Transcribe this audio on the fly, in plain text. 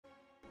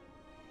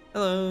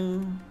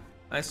Hello,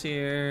 nice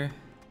here.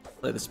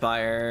 Play the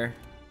Spire.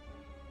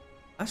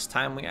 Last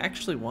time we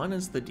actually won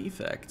as the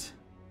defect.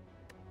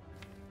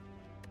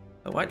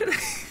 Oh, why did I?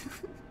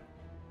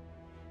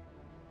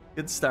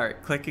 Good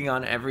start. Clicking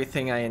on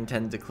everything I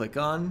intend to click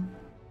on.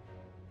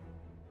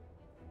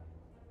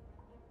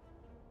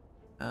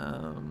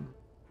 I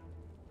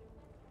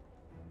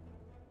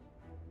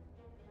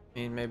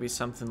mean, maybe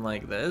something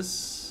like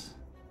this.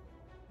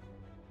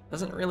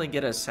 Doesn't really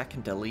get a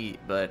second elite,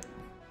 but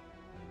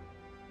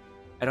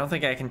I don't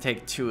think I can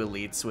take 2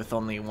 elites with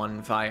only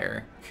 1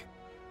 fire.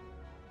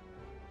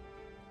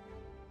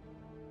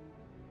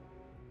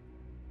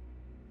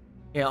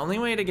 Yeah, only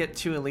way to get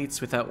 2 elites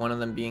without one of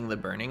them being the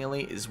burning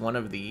elite is one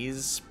of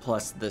these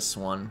plus this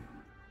one.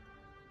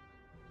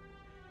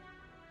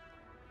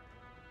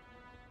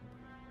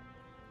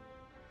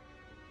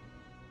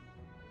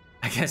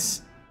 I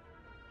guess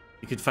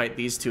you could fight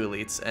these 2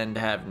 elites and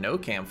have no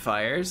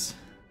campfires.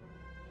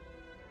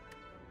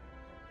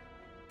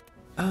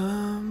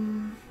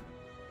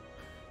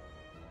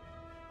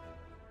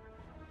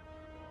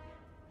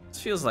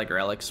 This feels like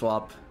relic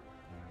swap.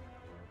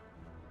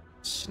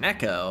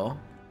 Snecko?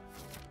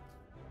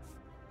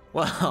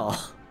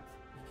 Well,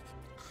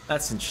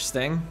 that's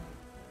interesting.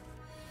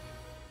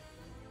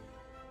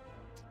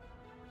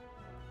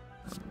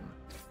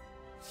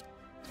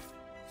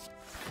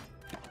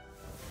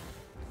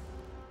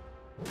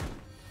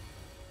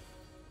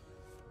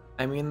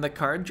 I mean, the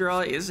card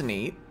draw is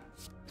neat.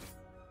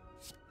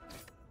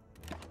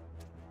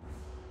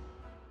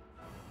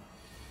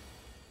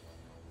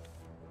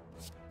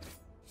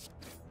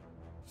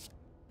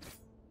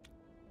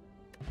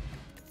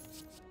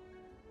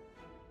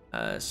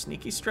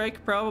 Sneaky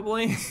strike,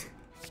 probably.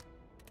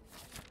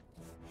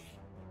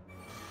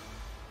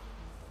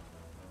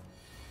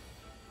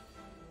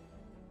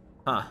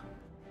 Huh.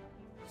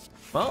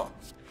 Well,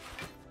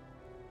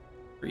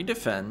 3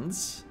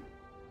 defends,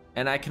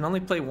 and I can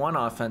only play 1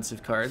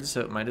 offensive card,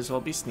 so it might as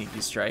well be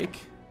sneaky strike.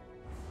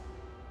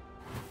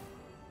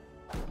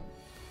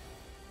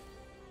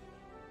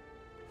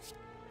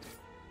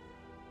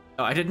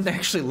 Oh, I didn't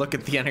actually look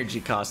at the energy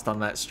cost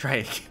on that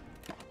strike.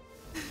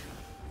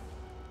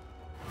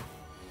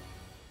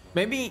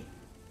 Maybe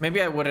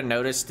I would have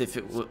noticed if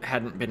it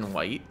hadn't been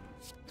white,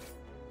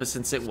 but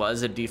since it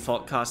was a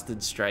default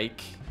costed strike,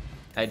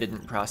 I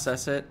didn't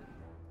process it.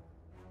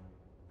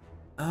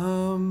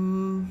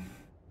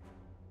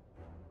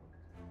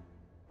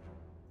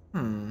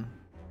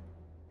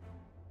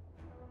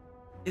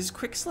 Is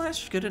Quick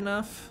Slash good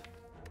enough?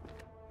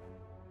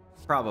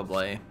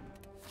 Probably.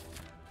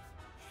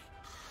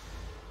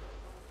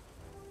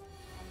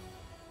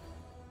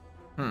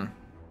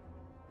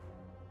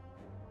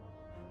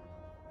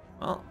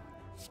 Well,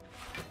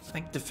 I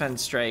think defend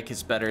strike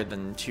is better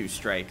than 2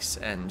 strikes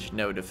and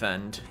no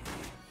defend.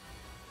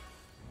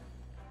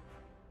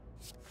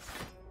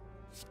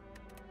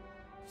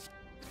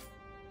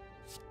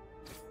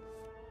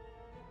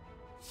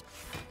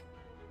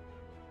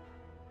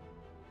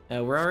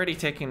 We're already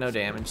taking no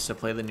damage, so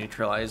play the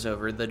neutralize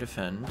over the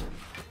defend.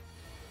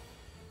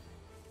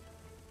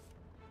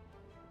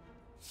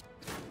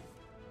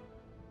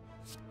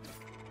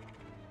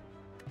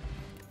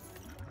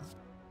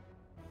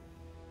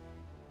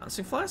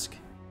 Bouncing Flask?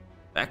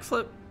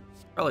 Backflip?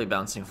 Probably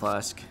Bouncing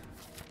Flask.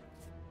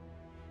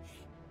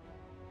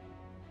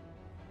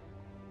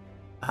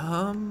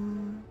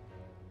 I'm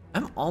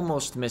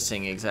almost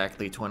missing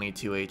exactly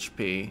 22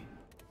 HP.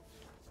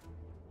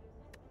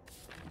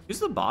 Who's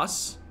the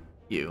boss?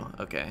 You,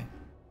 okay.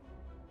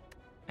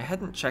 I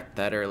hadn't checked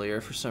that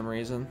earlier for some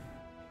reason.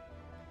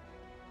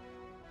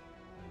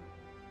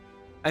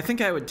 I think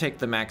I would take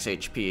the max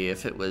HP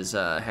if it was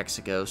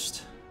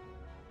Hexaghost.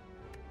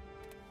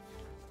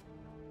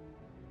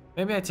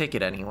 Maybe I take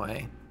it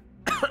anyway.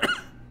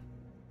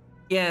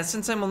 Yeah,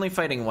 since I'm only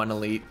fighting 1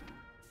 elite.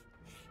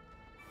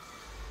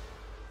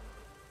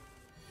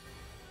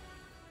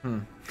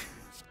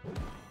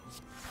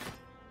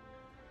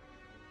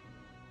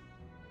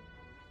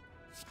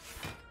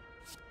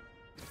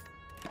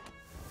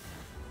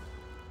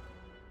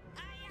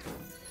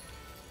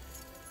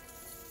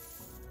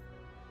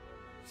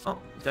 Oh,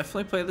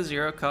 definitely play the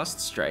 0 cost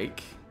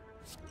strike.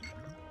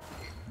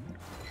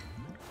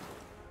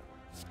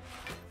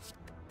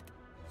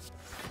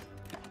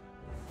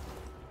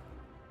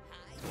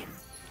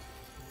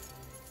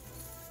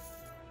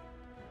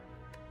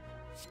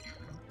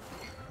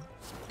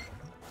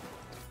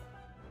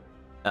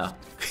 Oh,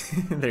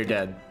 they're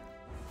dead.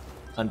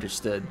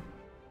 Understood.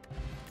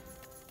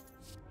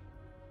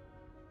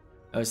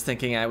 I was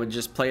thinking I would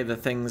just play the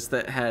things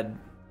that had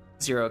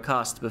 0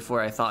 cost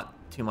before I thought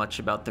too much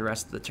about the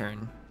rest of the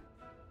turn.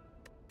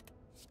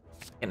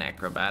 In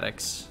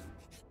acrobatics.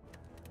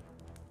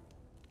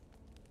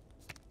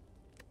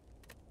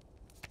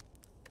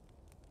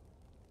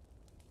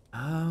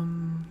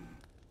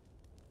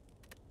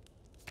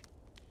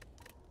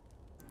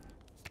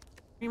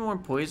 Three more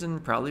poison,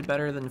 probably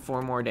better than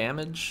 4 more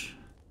damage.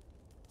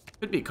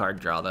 Could be card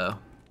draw though.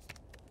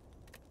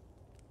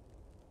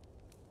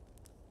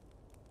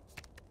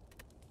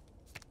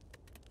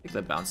 Take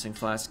the bouncing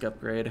flask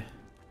upgrade.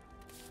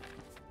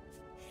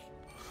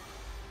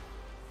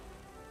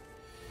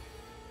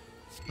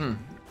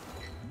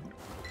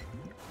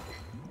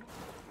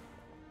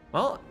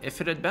 Well,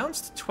 if it had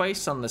bounced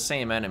twice on the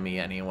same enemy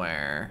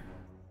anywhere...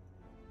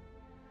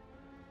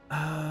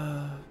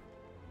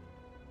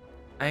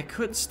 I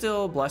could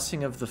still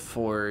Blessing of the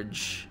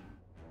Forge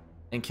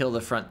and kill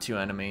the front two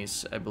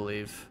enemies, I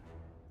believe.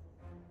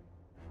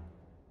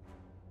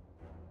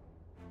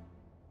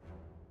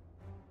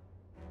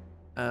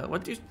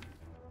 What do...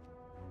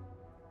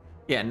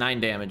 Yeah,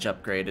 9 damage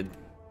upgraded.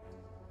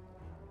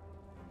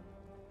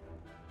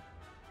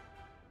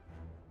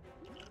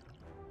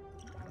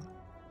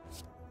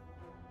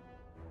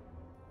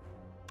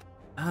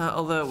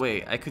 Although,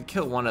 wait, I could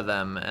kill one of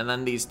them, and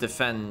then these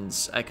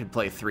defends, I could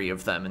play 3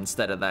 of them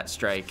instead of that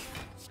strike.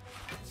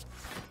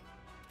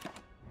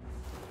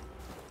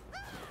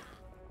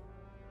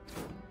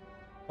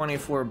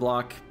 "24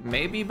 block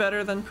may be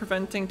better than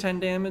preventing 10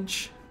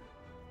 damage.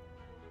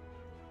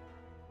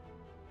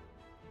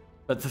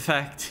 But the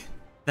fact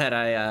that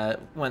I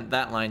went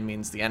that line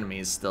means the enemy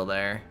is still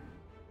there.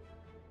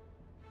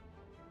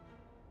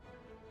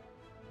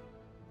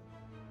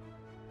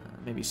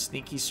 Maybe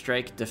Sneaky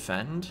Strike,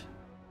 defend?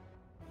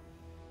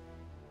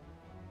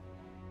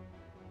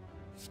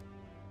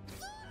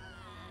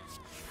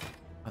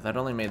 Oh, that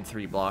only made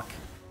 3 block.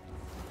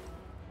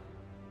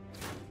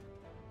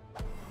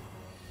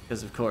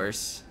 Because of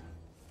course.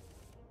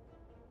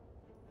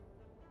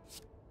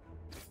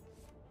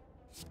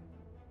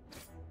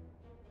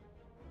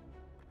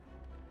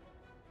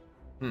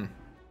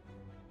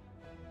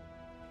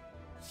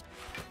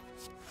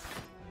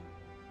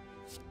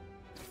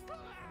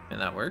 And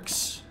that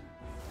works.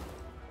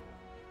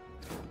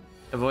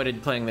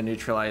 Avoided playing the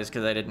neutralize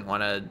because I didn't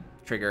want to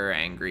trigger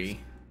angry.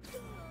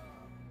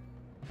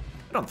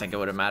 I don't think it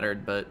would have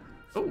mattered, but...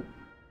 Oh.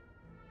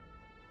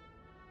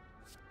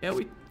 Yeah,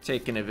 we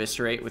take an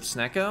eviscerate with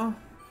Snecko.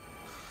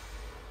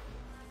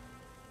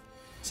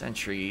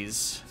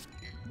 Sentries.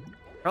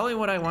 Probably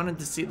what I wanted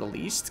to see the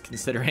least,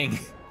 considering...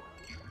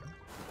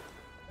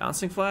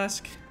 Bouncing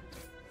Flask.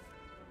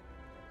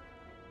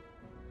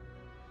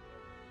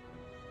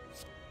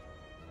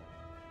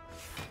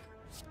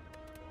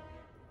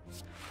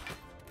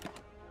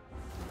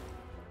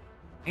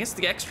 I guess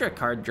the extra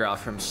card draw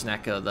from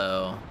Snecko,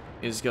 though,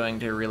 is going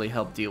to really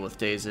help deal with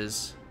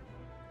dazes.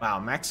 Wow,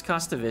 max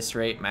cost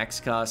Eviscerate, max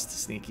cost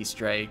Sneaky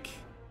Strike.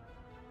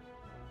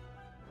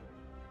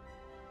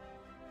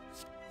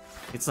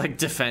 It's like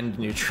defend,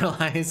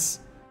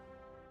 neutralize.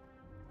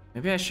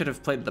 Maybe I should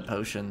have played the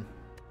potion.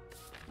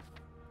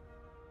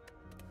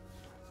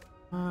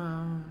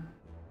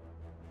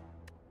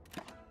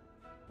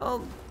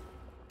 I'll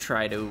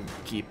try to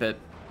keep it.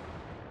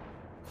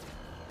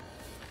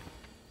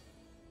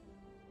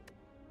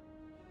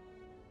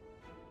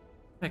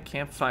 A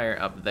campfire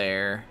up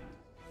there.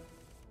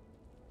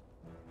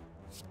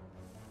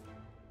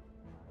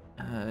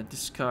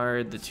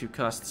 Discard the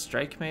 2-cost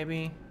strike,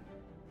 maybe?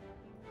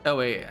 Oh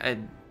wait,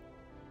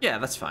 yeah,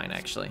 that's fine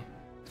actually.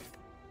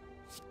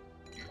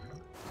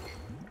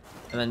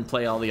 And then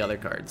play all the other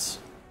cards.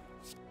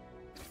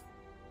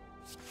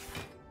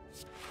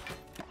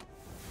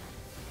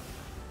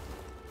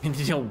 And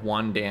deal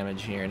 1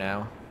 damage here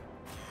now.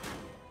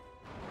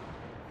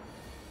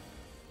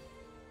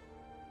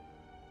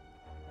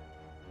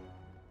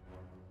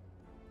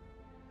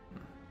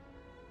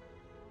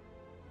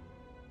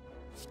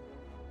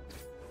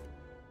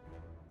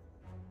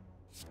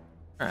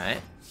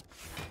 Alright.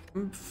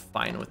 I'm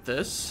fine with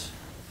this.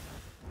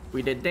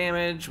 We did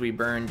damage, we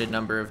burned a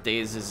number of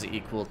dazes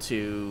equal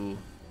to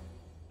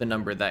the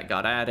number that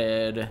got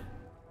added,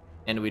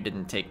 and we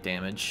didn't take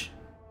damage.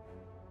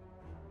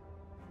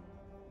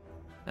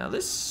 Now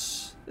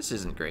this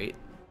isn't great.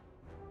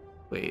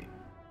 Wait.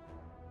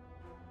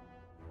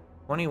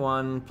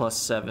 21 plus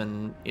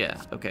 7, yeah,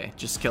 okay,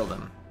 just kill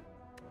them.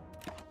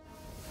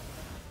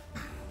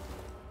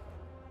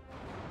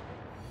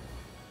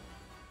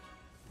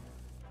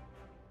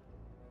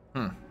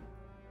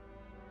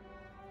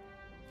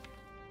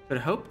 But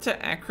hope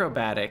to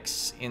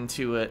acrobatics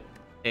into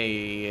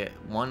a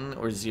 1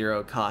 or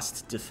 0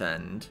 cost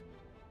defend.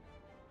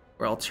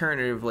 Or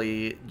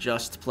alternatively,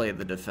 just play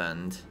the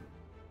defend.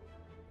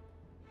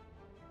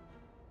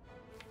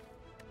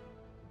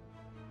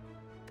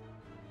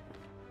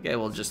 Okay,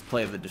 we'll just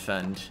play the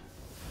defend.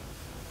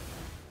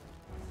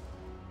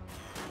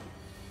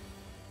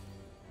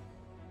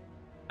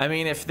 I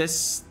mean, if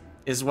this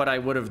is what I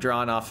would have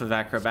drawn off of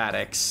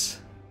acrobatics,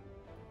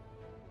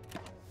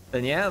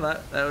 then yeah,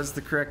 that was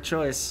the correct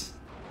choice.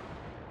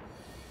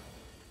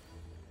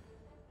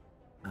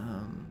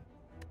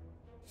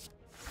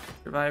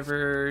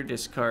 Survivor,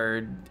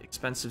 discard,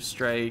 expensive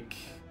strike.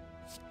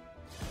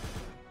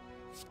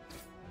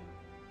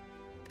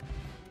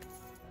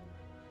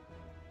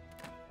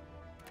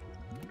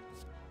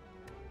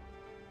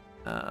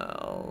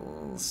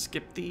 I'll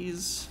skip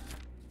these.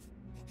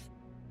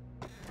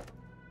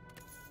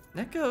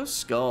 Neko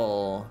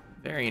Skull,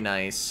 very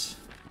nice.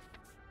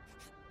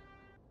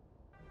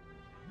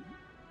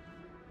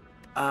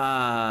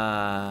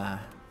 I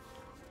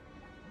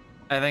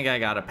think I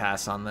gotta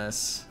pass on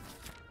this.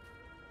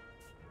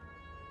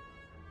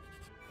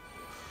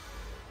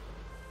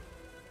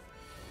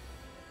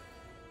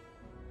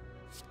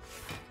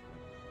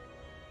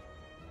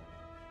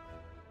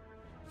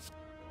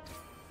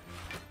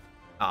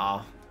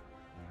 Oh,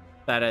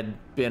 that had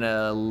been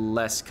a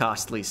less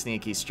costly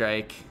sneaky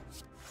strike.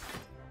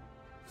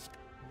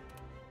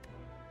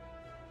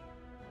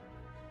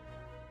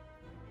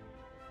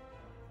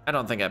 I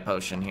don't think I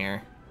potion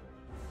here.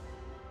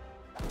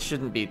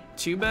 Shouldn't be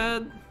too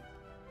bad.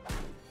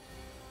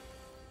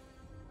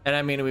 And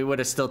I mean, we would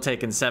have still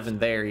taken 7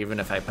 there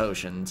even if I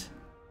potioned.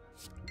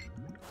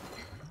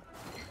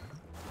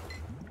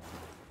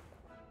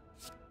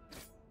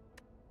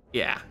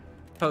 Yeah,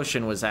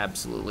 potion was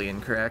absolutely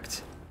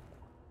incorrect.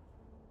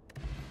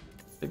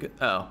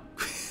 Oh.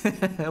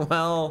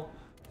 Well.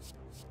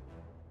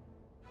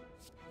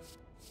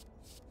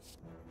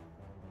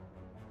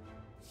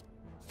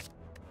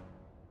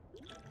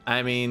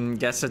 I mean,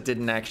 guess it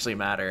didn't actually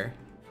matter.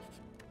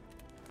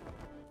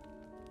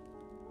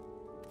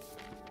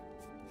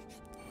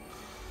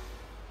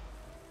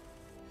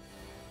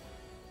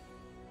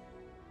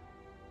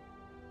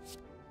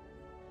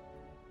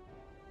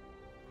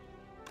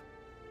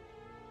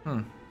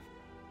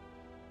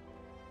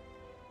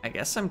 I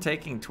guess I'm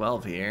taking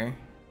 12 here.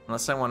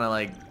 Unless I want to,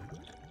 like,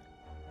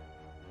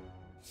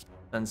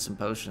 spend some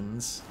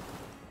potions.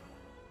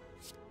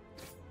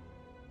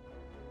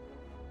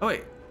 Oh,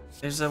 wait.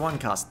 There's a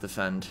 1-cost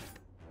defend.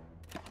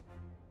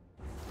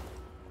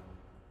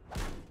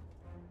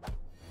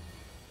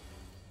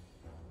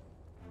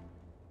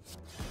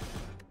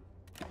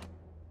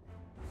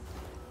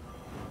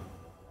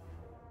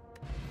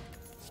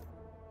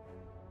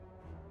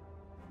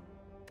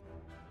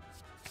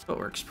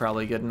 Footwork's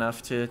probably good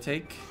enough to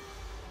take.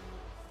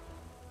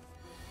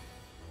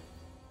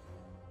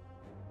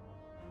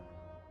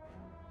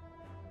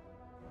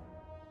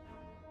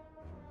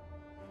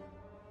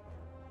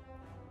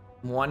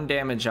 One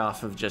damage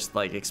off of just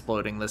like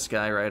exploding this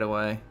guy right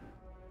away.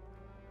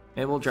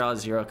 Maybe we'll draw a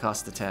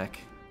 0-cost attack.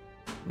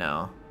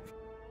 No.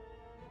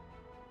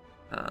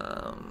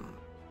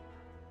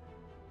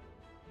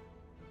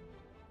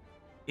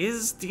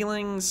 Is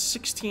dealing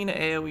 16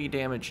 AoE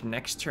damage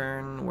next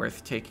turn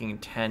worth taking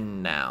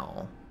 10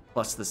 now?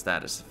 Plus the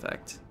status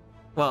effect.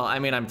 Well, I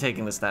mean, I'm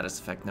taking the status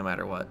effect no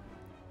matter what.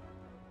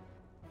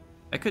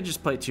 I could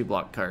just play 2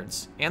 block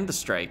cards and the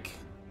strike,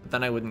 but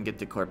then I wouldn't get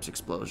the corpse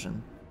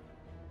explosion.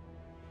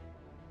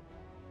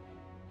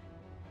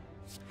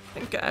 I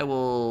think I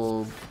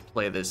will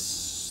play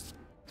this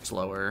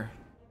slower.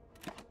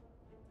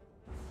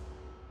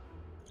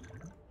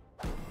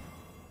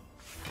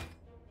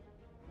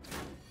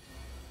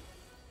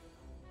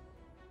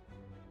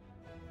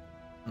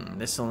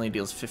 This only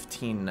deals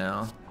 15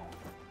 now.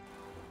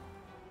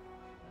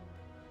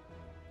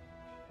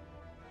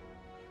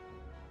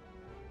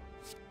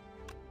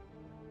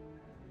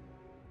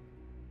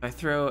 If I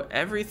throw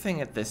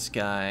everything at this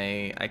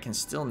guy, I can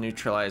still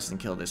neutralize and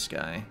kill this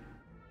guy.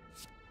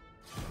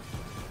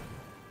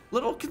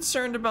 Little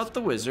concerned about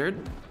the wizard,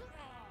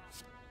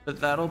 but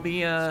that'll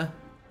be a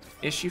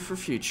issue for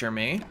future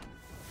me.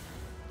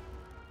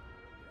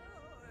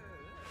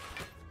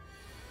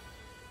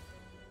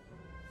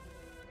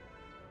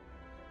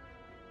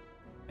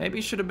 Maybe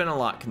should have been a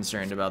lot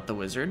concerned about the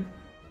wizard.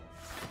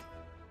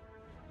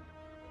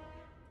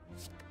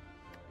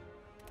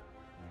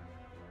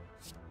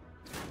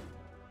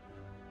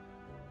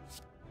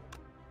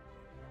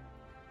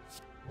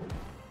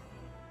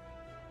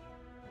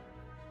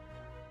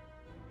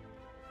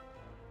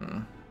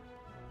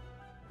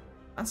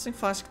 Bouncing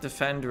Flask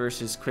defend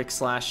versus Quick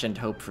Slash and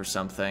hope for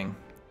something.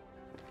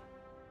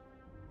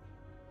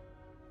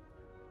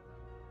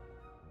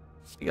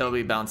 I think it'll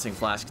be Bouncing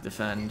Flask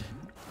defend.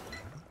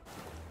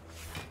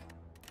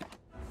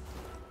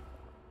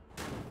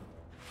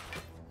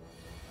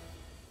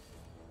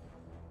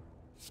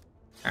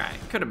 Alright,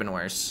 could have been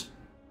worse.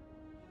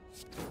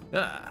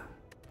 Ugh.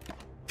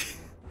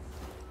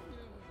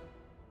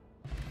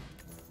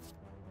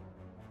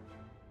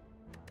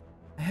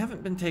 I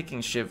haven't been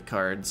taking Shiv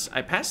cards.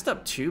 I passed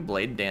up 2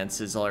 Blade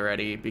Dances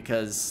already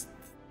because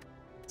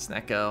it's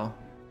Neko.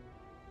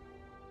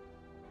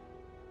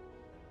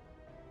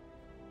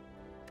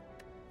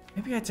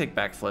 Maybe I take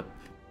Backflip.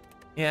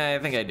 Yeah, I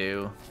think I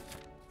do.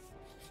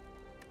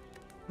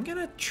 I'm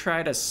gonna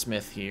try to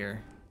Smith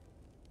here.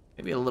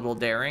 Maybe a little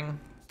daring.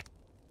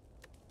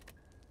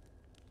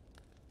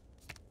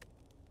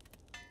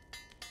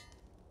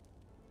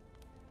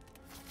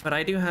 But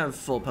I do have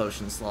full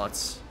potion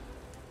slots.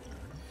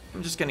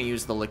 I'm just gonna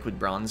use the liquid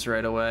bronze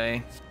right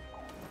away.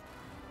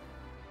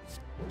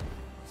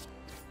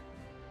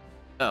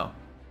 Oh.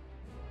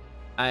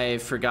 I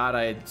forgot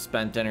I'd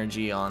spent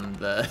energy on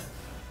the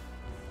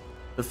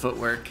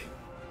footwork.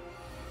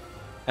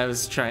 I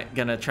was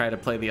gonna try to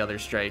play the other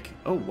strike.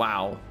 Oh,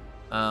 wow.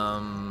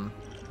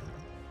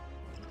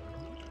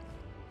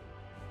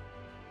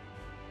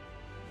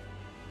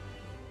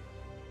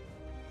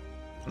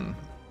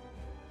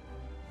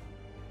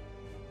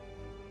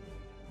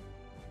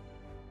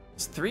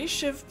 Is 3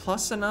 Shiv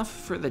plus enough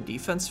for the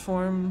defense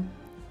form?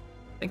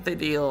 I think they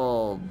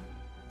deal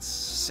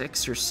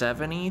 6 or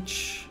 7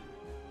 each.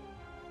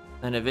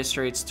 Then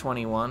eviscerates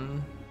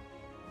 21.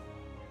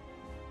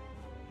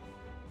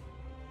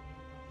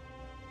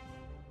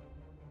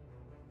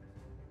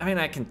 I mean,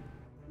 I can...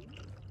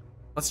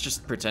 Let's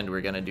just pretend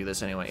we're gonna do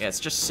this anyway. Yeah, it's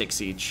just 6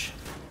 each.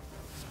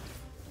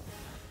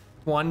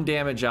 1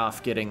 damage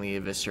off getting the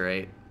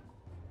eviscerate.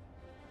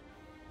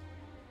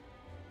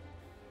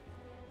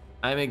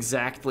 I'm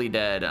exactly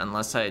dead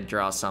unless I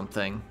draw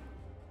something.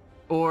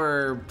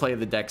 Or play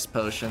the Dex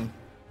potion.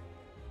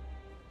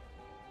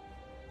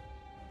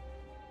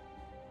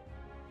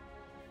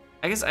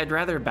 I guess I'd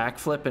rather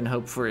backflip and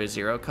hope for a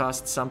 0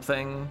 cost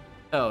something.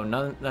 Oh,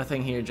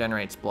 nothing here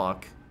generates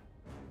block.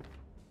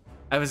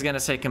 I was gonna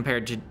say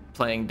compared to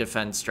playing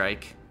Defend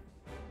Strike.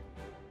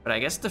 But I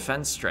guess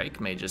Defend Strike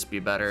may just be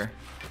better.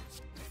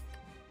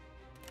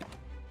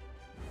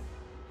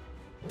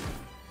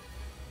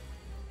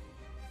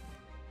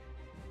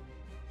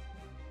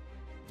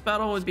 This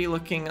battle would be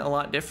looking a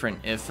lot different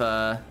if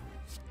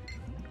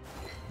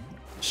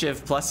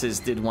Shiv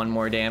pluses did 1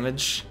 more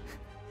damage.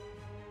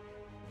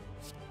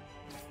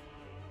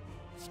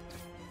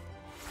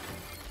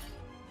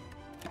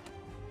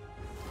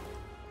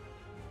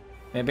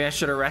 Maybe I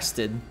should have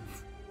rested.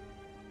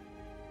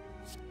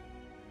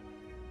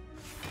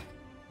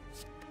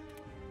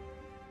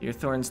 Your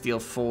thorns deal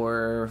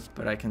 4,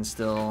 but I can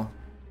still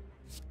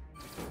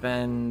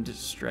bend,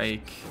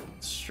 strike,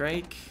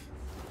 strike.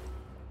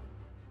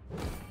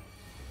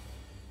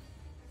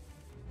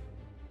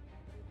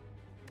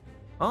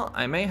 Well,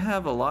 I may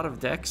have a lot of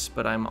dex,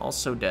 but I'm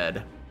also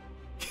dead.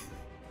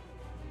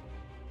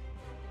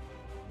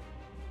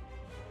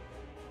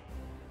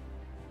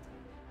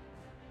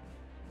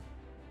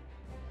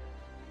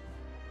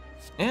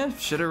 Yeah,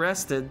 should have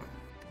rested.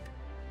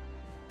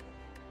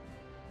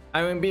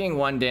 I mean, being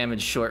 1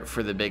 damage short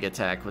for the big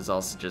attack was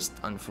also just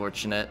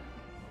unfortunate.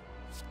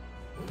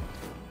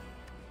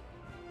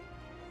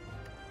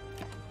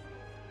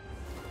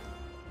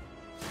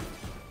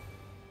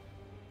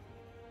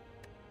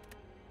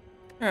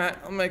 Alright,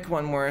 I'll make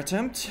 1 more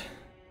attempt.